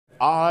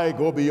I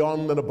go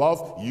beyond and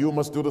above. You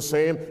must do the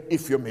same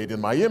if you're made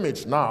in my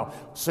image. Now,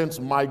 since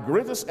my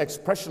greatest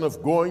expression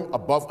of going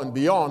above and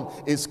beyond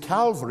is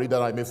Calvary,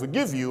 that I may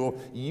forgive you,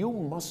 you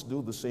must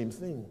do the same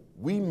thing.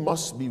 We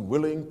must be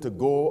willing to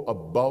go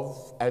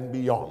above and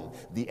beyond,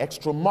 the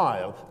extra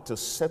mile, to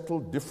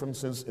settle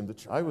differences in the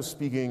church. I was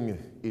speaking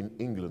in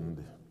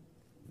England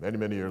many,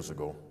 many years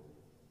ago.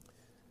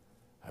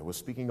 I was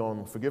speaking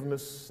on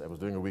forgiveness. I was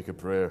doing a week of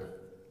prayer.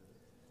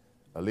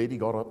 A lady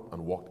got up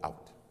and walked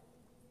out.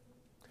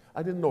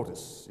 I didn't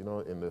notice,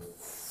 in the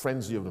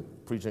frenzy of the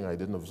preaching, I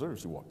didn't observe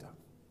she walked out.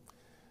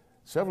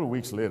 Several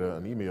weeks later,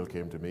 an email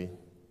came to me.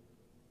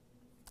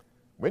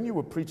 When you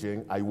were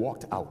preaching, I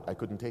walked out. I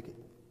couldn't take it.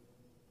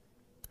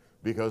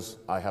 Because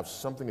I have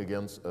something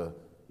against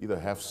either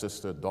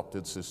half-sister,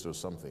 adopted sister, or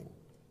something.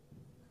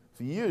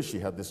 For years she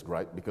had this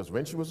gripe because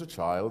when she was a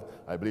child,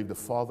 I believe the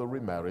father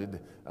remarried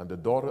and the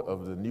daughter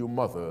of the new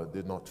mother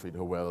did not treat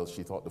her well.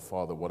 She thought the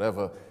father,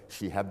 whatever,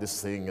 she had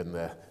this thing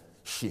and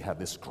she had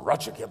this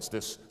grudge against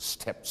this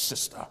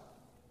stepsister.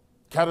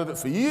 Carried it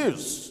for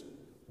years,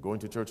 going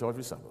to church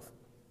every Sabbath.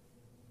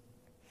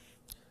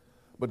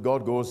 But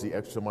God goes the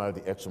extra mile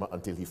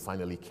until he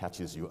finally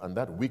catches you. And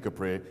that week of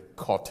prayer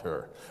caught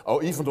her.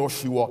 Oh, even though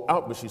she walked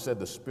out, but she said,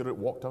 the Spirit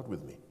walked out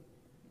with me.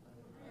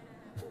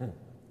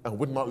 And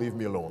would not leave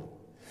me alone.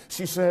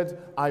 She said,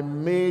 I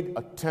made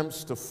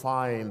attempts to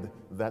find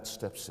that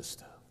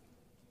stepsister.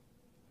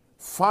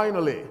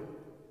 Finally,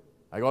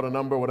 I got a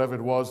number, whatever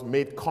it was,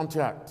 made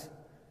contact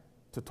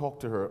to talk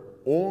to her,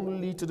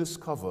 only to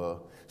discover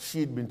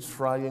she'd been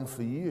trying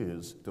for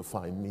years to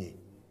find me,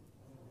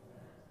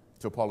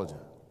 to apologize.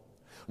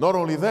 Not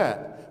only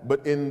that,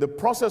 but in the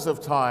process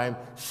of time,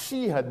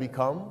 she had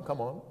become,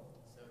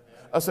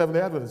 a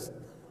Seventh-day Adventist.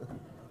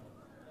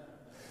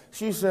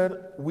 She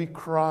said, we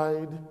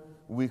cried.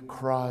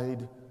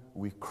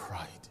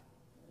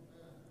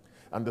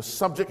 And the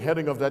subject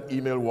heading of that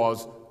email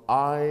was,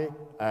 I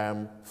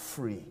am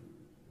free.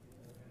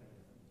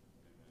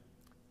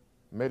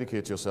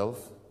 Medicate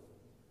yourself.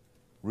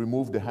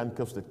 Remove the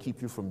handcuffs that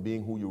keep you from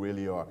being who you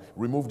really are.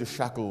 Remove the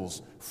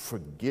shackles.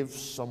 Forgive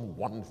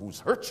someone who's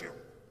hurt you.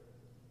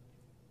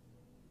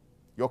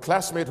 Your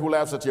classmate who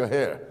laughs at your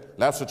hair,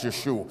 laughs at your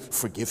shoe,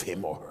 forgive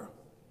him or her.